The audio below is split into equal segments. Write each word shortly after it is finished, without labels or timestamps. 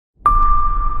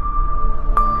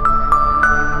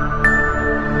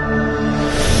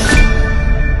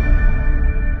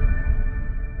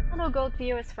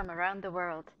viewers from around the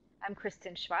world. I'm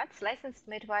Kristin Schwartz, licensed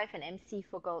midwife and MC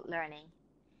for Gold Learning.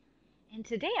 And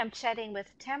today I'm chatting with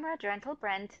Tamara Drenttel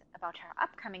about her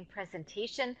upcoming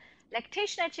presentation,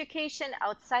 Lactation Education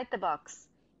Outside the Box,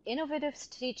 Innovative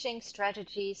Teaching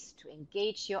Strategies to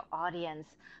Engage Your Audience.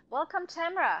 Welcome,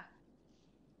 Tamara.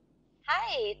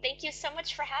 Hi, thank you so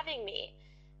much for having me.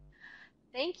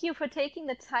 Thank you for taking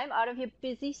the time out of your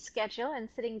busy schedule and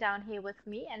sitting down here with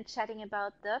me and chatting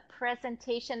about the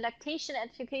presentation, Lactation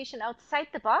Education Outside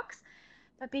the Box.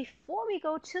 But before we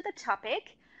go to the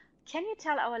topic, can you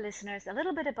tell our listeners a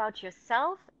little bit about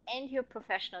yourself and your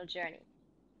professional journey?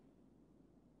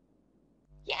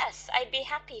 Yes, I'd be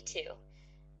happy to.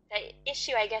 The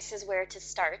issue, I guess, is where to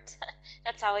start.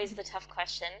 That's always the tough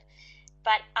question.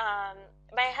 But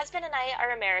my husband and I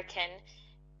are American,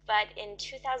 but in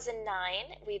 2009,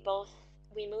 we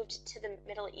moved to the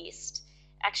Middle East.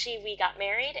 Actually, we got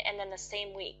married, and then the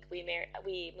same week we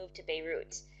moved to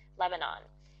Beirut, Lebanon.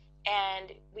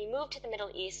 And we moved to the Middle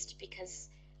East because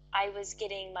I was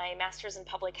getting my master's in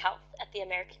public health at the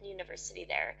American University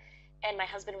there, and my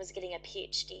husband was getting a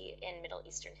PhD in Middle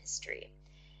Eastern history.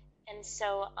 And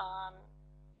so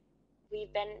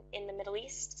we've been in the Middle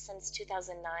East since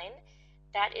 2009.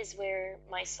 That is where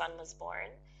my son was born.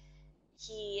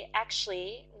 He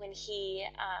actually,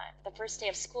 the first day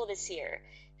of school this year,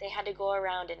 they had to go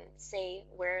around and say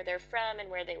where they're from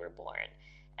and where they were born.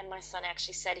 And my son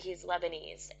actually said he's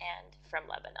Lebanese and from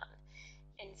Lebanon.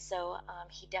 And so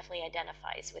he definitely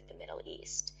identifies with the Middle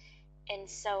East. And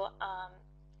so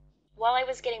while I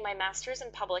was getting my master's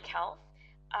in public health,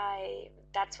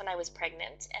 that's when I was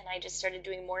pregnant, and I just started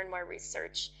doing more and more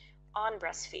research on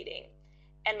breastfeeding.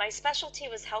 And my specialty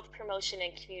was health promotion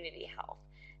and community health,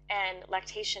 and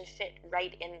lactation fit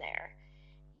right in there.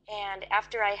 And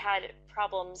after I had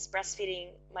problems breastfeeding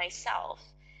myself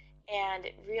and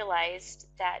realized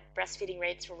that breastfeeding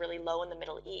rates were really low in the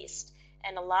Middle East,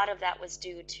 and a lot of that was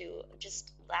due to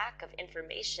just lack of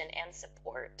information and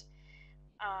support,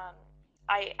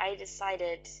 I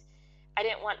decided I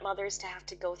didn't want mothers to have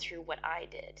to go through what I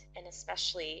did, and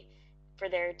especially for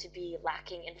there to be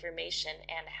lacking information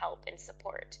and help and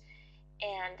support.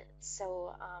 And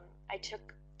so I took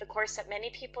the course that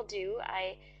many people do.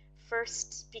 I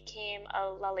first became a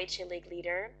La Leche League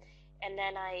leader, and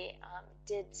then I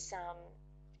did some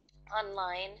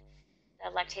online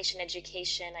lactation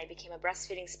education. I became a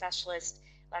breastfeeding specialist,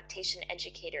 lactation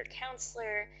educator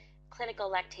counselor, clinical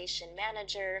lactation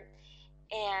manager,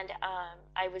 and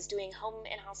I was doing home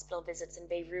and hospital visits in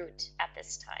Beirut at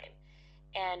this time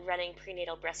and running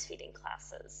prenatal breastfeeding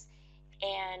classes.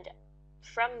 And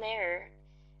from there,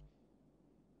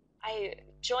 I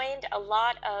joined a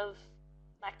lot of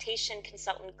lactation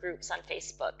consultant groups on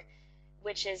Facebook,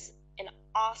 which is an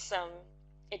awesome,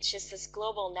 it's just this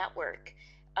global network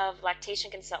of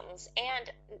lactation consultants,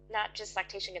 and not just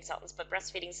lactation consultants, but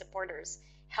breastfeeding supporters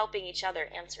helping each other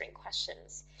answering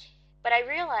questions. But I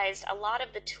realized a lot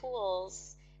of the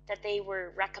tools that they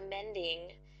were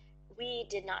recommending we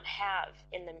did not have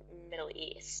in the Middle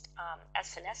East.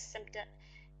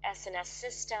 SNS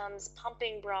systems,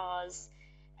 pumping bras,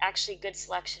 actually good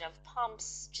selection of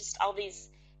pumps, just all these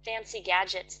fancy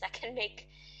gadgets that can make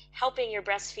helping your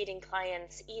breastfeeding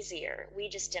clients easier. We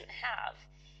just didn't have.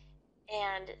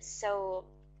 And so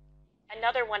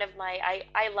another one of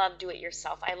I love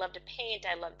do-it-yourself. I love to paint.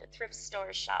 I love to thrift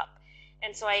store shop.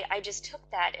 And so I just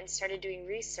took that and started doing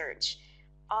research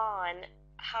on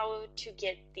how to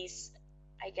get these,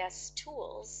 I guess,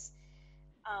 tools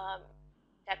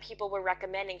that people were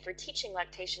recommending for teaching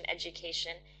lactation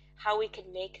education, how we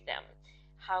could make them,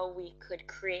 how we could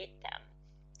create them.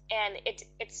 And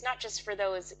it's not just for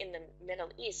those in the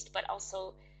Middle East, but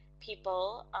also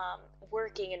people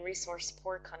working in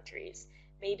resource-poor countries.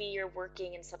 Maybe you're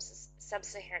working in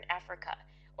sub-Saharan Africa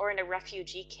or in a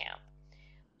refugee camp.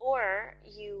 Or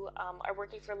you are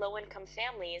working for low-income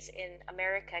families in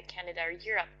America, Canada, or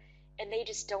Europe, and they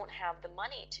just don't have the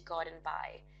money to go out and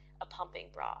buy a pumping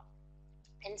bra.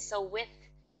 And so with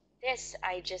this,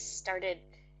 I just started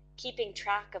keeping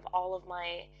track of all of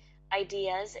my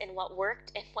ideas and what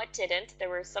worked and what didn't. There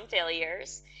were some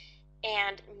failures,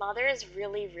 and mothers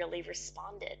really, really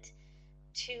responded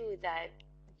to that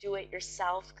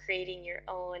do-it-yourself, creating your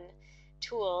own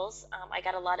tools. I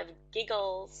got a lot of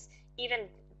giggles, even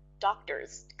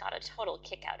doctors got a total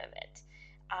kick out of it.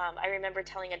 I remember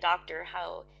telling a doctor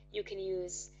how you can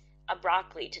use a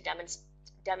broccoli to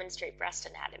demonstrate breast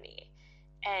anatomy.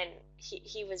 And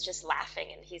he was just laughing,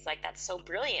 and he's like, that's so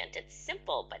brilliant. It's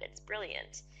simple, but it's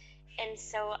brilliant. And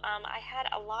so I had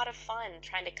a lot of fun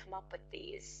trying to come up with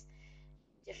these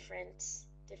different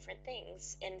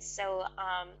things. And so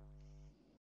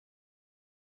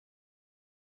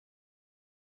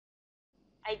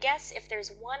I guess if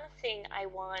there's one thing I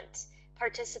want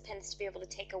participants to be able to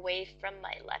take away from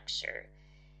my lecture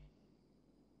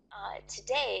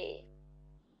today,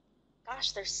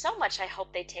 gosh, there's so much I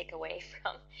hope they take away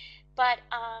from. But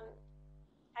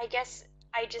I guess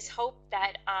I just hope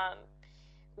that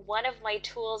one of my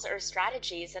tools or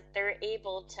strategies that they're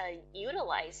able to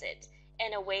utilize it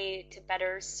in a way to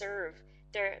better serve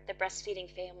the breastfeeding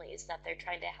families that they're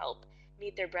trying to help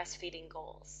meet their breastfeeding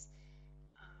goals.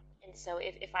 And so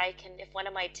if one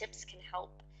of my tips can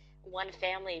help one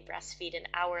family breastfeed an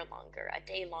hour longer, a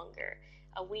day longer,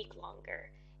 a week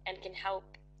longer, and can help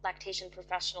lactation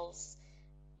professionals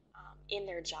in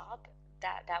their job,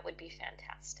 that would be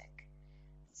fantastic.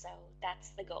 So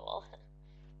that's the goal.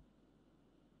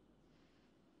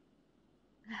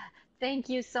 Thank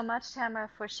you so much, Tamara,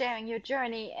 for sharing your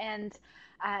journey and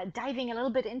diving a little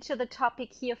bit into the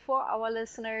topic here for our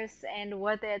listeners and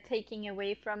what they're taking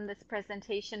away from this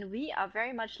presentation. We are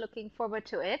very much looking forward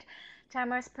to it.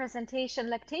 Tamara's presentation,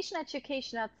 Lactation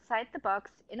Education Outside the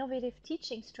Box, Innovative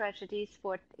Teaching Strategies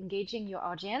for Engaging Your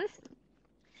Audience,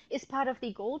 is part of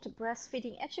the Gold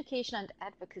Breastfeeding Education and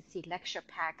Advocacy Lecture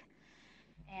Pack.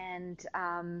 And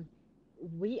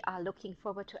we are looking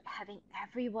forward to having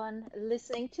everyone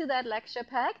listening to that lecture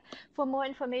pack. For more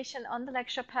information on the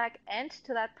lecture pack and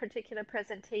to that particular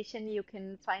presentation, you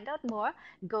can find out more.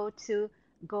 Go to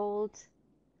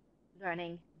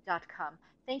goldlearning.com.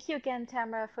 Thank you again,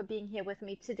 Tamara, for being here with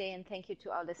me today, and thank you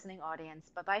to our listening audience.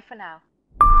 Bye bye for now.